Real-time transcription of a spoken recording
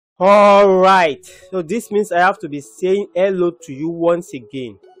Alright, so this means I have to be saying hello to you once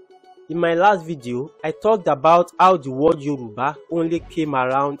again. In my last video, I talked about how the word Yoruba only came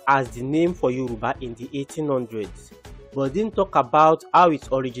around as the name for Yoruba in the 1800s, but didn't talk about how it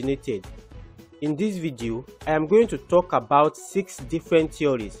originated. In this video, I am going to talk about 6 different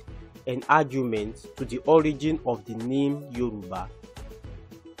theories and arguments to the origin of the name Yoruba.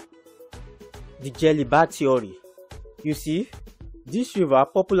 The 𝗙𝗢𝗪 theory. You see, this river,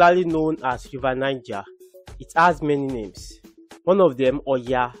 popularly known as River Niger, it has many names. One of them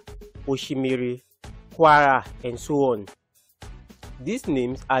Oya, Oshimiri, Kwara, and so on. These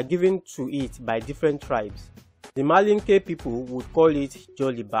names are given to it by different tribes. The Malinke people would call it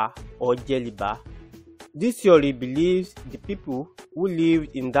Joliba or 𝗙𝗢𝗪. This theory believes the people who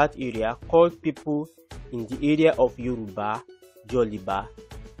lived in that area called people in the area of Yoruba Joliba,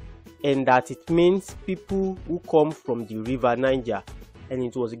 and that it means people who come from the river Niger, and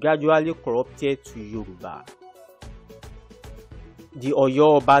it was gradually corrupted to Yoruba. The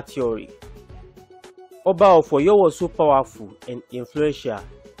Oyo Oba theory. Oba of Oyo was so powerful and influential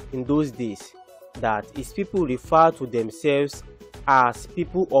in those days that his people refer to themselves as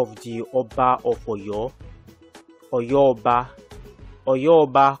people of the Oba of Oyo. Oyo Oba. Oyo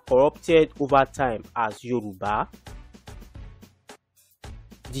Oba corrupted over time as Yoruba.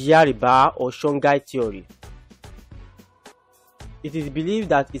 The 𝗪𝗪𝗪 or Songhai theory. It is believed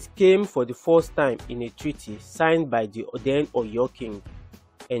that it came for the first time in a treaty signed by the then Oyo king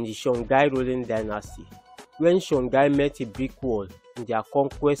and the Songhai ruling dynasty, when Songhai met a brick wall in their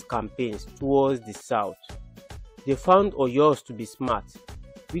conquest campaigns towards the south. They found Oyos to be smart,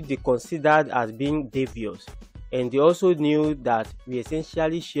 which they considered as being devious, and they also knew that we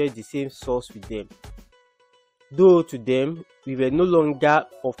essentially shared the same source with them, though to them we were no longer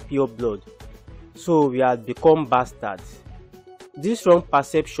of pure blood, so we had become bastards. This wrong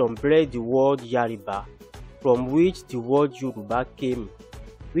perception bred the word 𝗪𝗪𝗪, from which the word Yoruba came,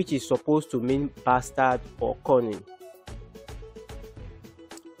 which is supposed to mean bastard or cunning.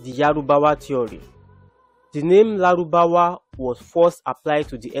 The 𝗪𝗪𝗪 theory. The name Larubawa was first applied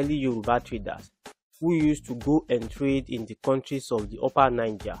to the early Yoruba traders who used to go and trade in the countries of the Upper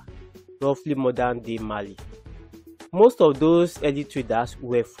Niger, roughly modern-day Mali. Most of those early traders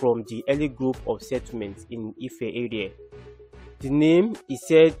were from the early group of settlements in Ife area. The name is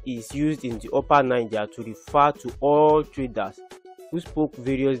said is used in the Upper Niger to refer to all traders who spoke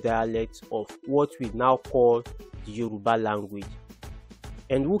various dialects of what we now call the Yoruba language,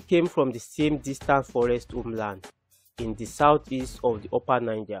 and who came from the same distant forest homeland in the southeast of the Upper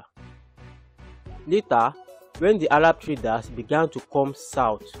Niger. Later, when the Arab traders began to come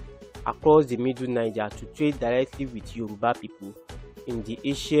south across the middle Niger to trade directly with Yoruba people in the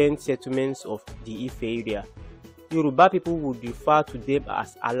ancient settlements of the Ife area, Yoruba people would refer to them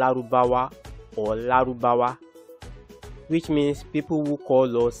as Alarubawa or Larubawa, which means people who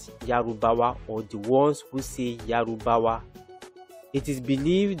call us Yarubawa or the ones who say Yarubawa. It is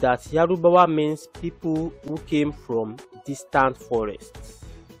believed that Yarubawa means people who came from distant forests.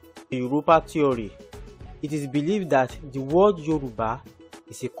 The Europa theory. It is believed that the word Yoruba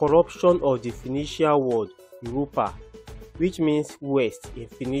is a corruption of the Phoenician word Europa, which means west in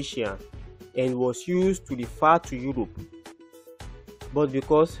Phoenician, and was used to refer to Europe. But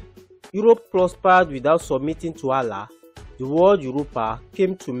because Europe prospered without submitting to Allah, the word Europa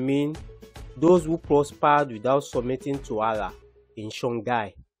came to mean those who prospered without submitting to Allah in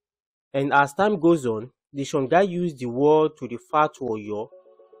Songhai. And as time goes on, the Songhai used the word to refer to Oyo,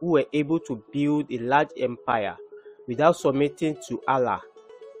 who were able to build a large empire without submitting to Allah,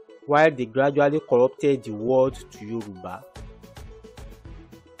 while they gradually corrupted the word to Yoruba.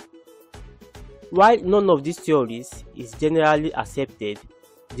 While none of these theories is generally accepted,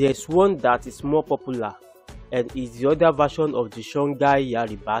 there is one that is more popular, and is the other version of the Songhai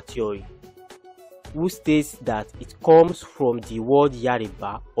𝗪𝗪𝗪 theory, who states that it comes from the word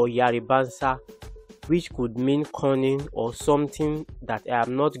𝗪𝗪𝗪 or 𝗪𝗪𝗪𝗪, which could mean cunning or something that I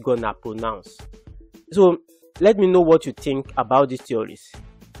am not gonna pronounce. So let me know what you think about these theories.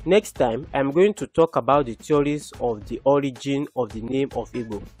 Next time, I am going to talk about the theories of the origin of the name of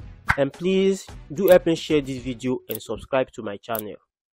Igbo. And please do help me share this video and subscribe to my channel.